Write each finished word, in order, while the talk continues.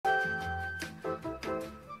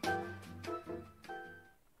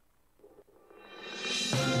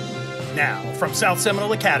now from South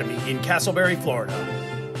Seminole Academy in Castleberry, Florida.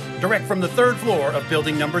 Direct from the third floor of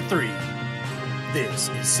building number 3. This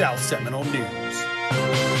is South Seminole News.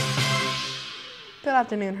 Good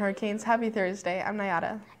afternoon, Hurricanes. Happy Thursday. I'm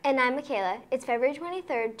Nayada. And I'm Michaela. It's February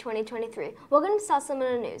 23rd, 2023. Welcome to South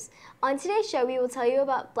Seminole News. On today's show, we will tell you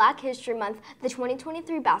about Black History Month, the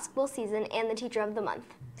 2023 basketball season, and the Teacher of the Month.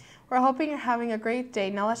 We're hoping you're having a great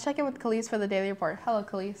day. Now let's check in with Khalees for the Daily Report. Hello,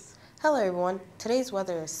 Khalees. Hello, everyone. Today's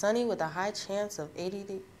weather is sunny with a high chance of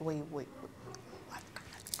 80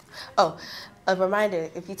 Oh, a reminder,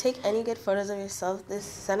 if you take any good photos of yourself,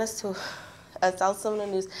 send us to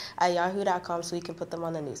southseminolenews@yahoo.com so we can put them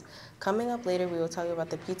on the news. Coming up later, we will tell you about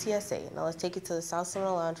the PTSA. Now let's take you to the South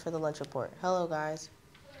Seminole Lounge for the lunch report. Hello, guys.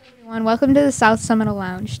 Everyone, welcome to the South Seminole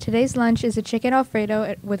Lounge. Today's lunch is a chicken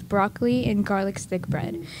Alfredo with broccoli and garlic stick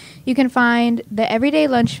bread. You can find the everyday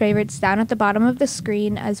lunch favorites down at the bottom of the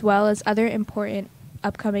screen, as well as other important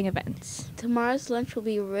upcoming events. Tomorrow's lunch will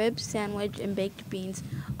be ribs, sandwich, and baked beans.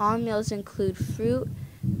 All meals include fruit,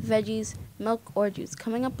 veggies, milk, or juice.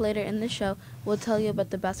 Coming up later in the show, we'll tell you about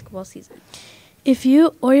the basketball season. If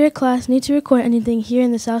you or your class need to record anything here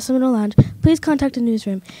in the South Seminole Lounge, please contact the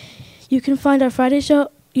newsroom. You can find our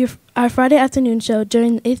Friday afternoon show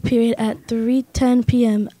during the 8th period at 3:10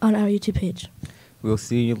 p.m. on our YouTube page. We'll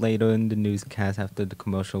see you later in the newscast after the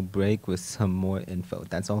commercial break with some more info.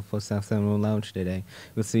 That's all for South Seminole Lounge today.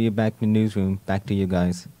 We'll see you back in the newsroom. Back to you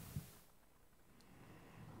guys.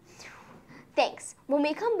 Thanks. When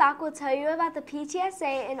we come back, we'll tell you about the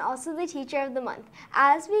PTSA and also the Teacher of the Month.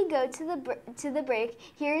 As we go to the break,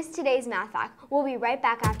 here's today's math fact. We'll be right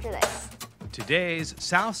back after this. Today's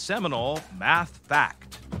South Seminole Math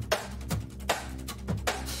Fact.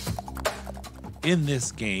 In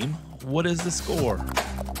this game, what is the score?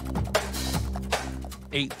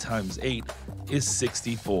 8 times 8 is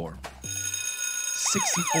 64.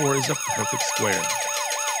 64 is a perfect square.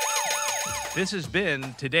 This has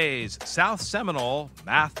been today's South Seminole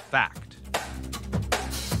Math Fact.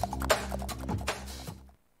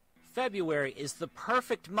 February is the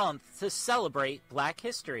perfect month to celebrate Black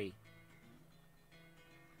history.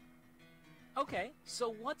 Okay,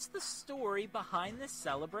 so what's the story behind this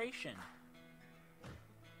celebration?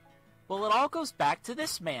 Well, it all goes back to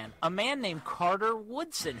this man, a man named Carter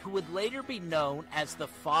Woodson, who would later be known as the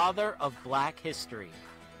father of Black history.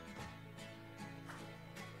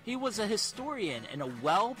 He was a historian and a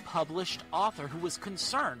well-published author who was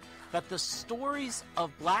concerned that the stories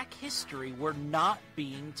of Black history were not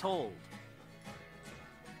being told.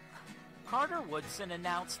 Carter Woodson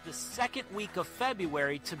announced the second week of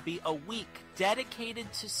February to be a week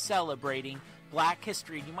dedicated to celebrating Black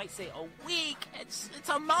history. You might say, a week? It's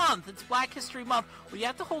a month. It's Black History Month. Well, you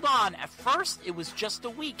have to hold on. At first, it was just a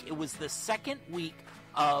week. It was the second week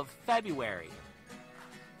of February.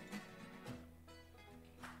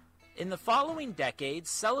 In the following decades,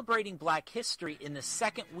 celebrating Black history in the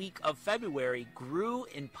second week of February grew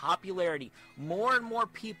in popularity. More and more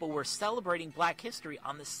people were celebrating Black history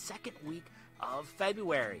on the second week of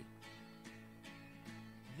February.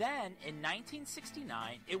 Then, in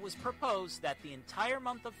 1969, it was proposed that the entire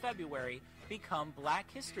month of February become Black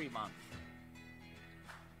History Month.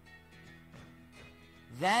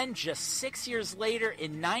 Then, just 6 years later,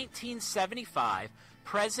 in 1975,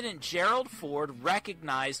 President Gerald Ford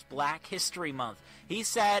recognized Black History Month. He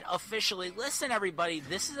said officially, listen everybody,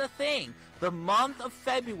 this is a thing. The month of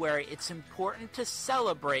February, it's important to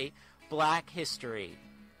celebrate Black history.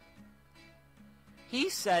 He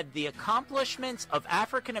said the accomplishments of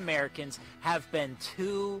African Americans have been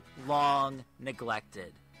too long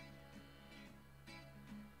neglected.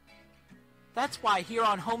 That's why here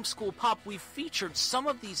on Homeschool Pop, we've featured some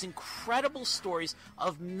of these incredible stories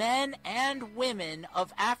of men and women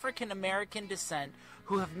of African American descent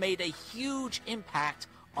who have made a huge impact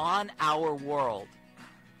on our world.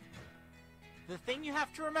 The thing you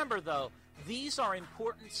have to remember, though, these are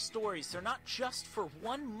important stories. They're not just for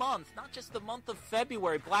 1 month, not just the month of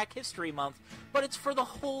February, Black History Month, but it's for the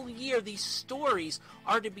whole year. These stories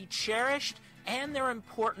are to be cherished, and they're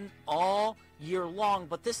important all year long.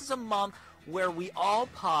 But this is a month where we all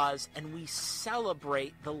pause and we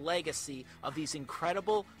celebrate the legacy of these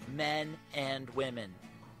incredible men and women.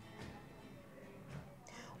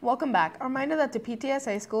 Welcome back. A reminder that the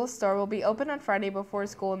PTSA school store will be open on Friday before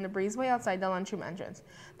school in the breezeway outside the lunchroom entrance.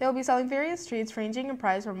 They will be selling various treats ranging in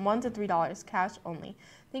price from $1 to $3, cash only.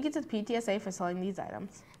 Thank you to the PTSA for selling these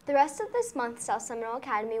items. The rest of this month, South Seminole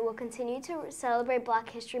Academy will continue to celebrate Black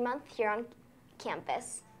History Month here on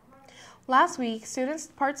campus. Last week, students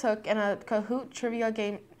partook in a Kahoot trivia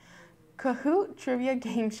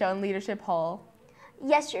game show in Leadership Hall.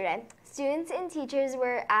 Yesterday, students and teachers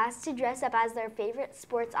were asked to dress up as their favorite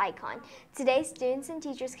sports icon. Today, students and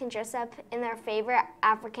teachers can dress up in their favorite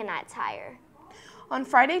African attire. On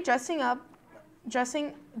Friday, dress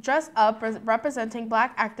up representing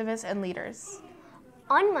Black activists and leaders.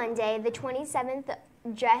 On Monday, the 27th,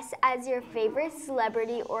 dress as your favorite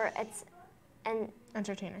celebrity or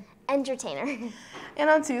Entertainer. entertainer. And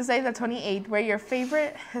on Tuesday, the 28th, wear your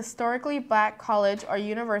favorite historically Black college or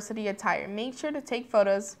university attire. Make sure to take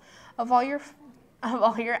photos of all your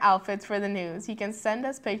outfits for the news. You can send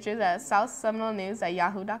us pictures at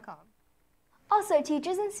southseminolenews@yahoo.com. Also,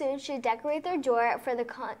 teachers and students should decorate their door for the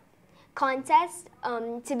contest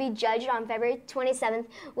to be judged on February 27th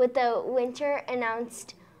with the winner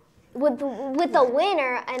announced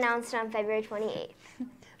on February 28th.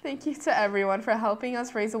 Thank you to everyone for helping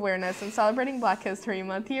us raise awareness and celebrating Black History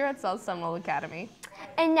Month here at South Seminole Academy.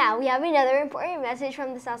 And now we have another important message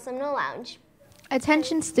from the South Seminole Lounge.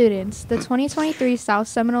 Attention students, the 2023 South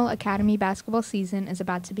Seminole Academy basketball season is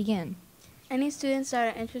about to begin. Any students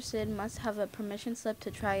that are interested must have a permission slip to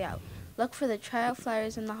try out. Look for the tryout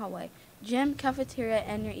flyers in the hallway, gym, cafeteria,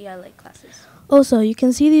 and your ELA classes. Also, you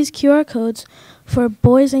can see these QR codes for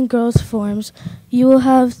boys and girls forms. You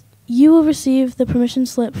will receive the permission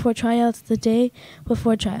slip for tryouts the day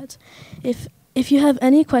before tryouts. If you have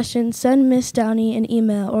any questions, send Miss Downey an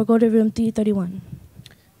email or go to room 331.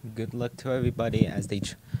 Good luck to everybody as they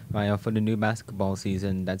try out for the new basketball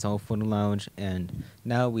season. That's all for the lounge, and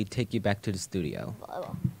now we take you back to the studio.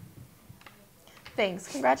 Thanks.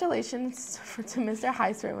 Congratulations to Mr.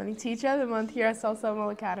 Heiser, winning Teacher of the Month here at South Seminole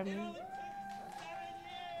Academy.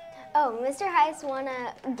 Oh, Mr. Heiss won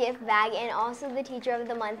a gift bag and also the Teacher of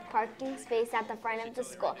the Month parking space at the front of the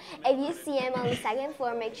school. If you see him on the second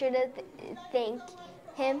floor, make sure to thank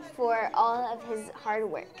him for all of his hard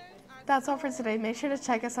work. That's all for today. Make sure to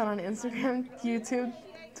check us out on Instagram, YouTube,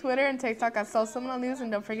 Twitter, and TikTok at South Seminole News,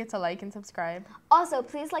 and don't forget to like and subscribe. Also,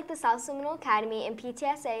 please like the South Seminole Academy and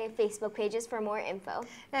PTSA Facebook pages for more info.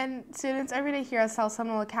 And students, every day here at South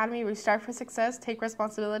Seminole Academy, we strive for success, take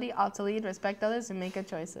responsibility, opt to lead, respect others, and make good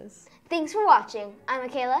choices. Thanks for watching. I'm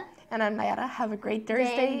Michaela. And I'm Nayara. Have a great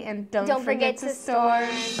Thursday, and don't forget to storm.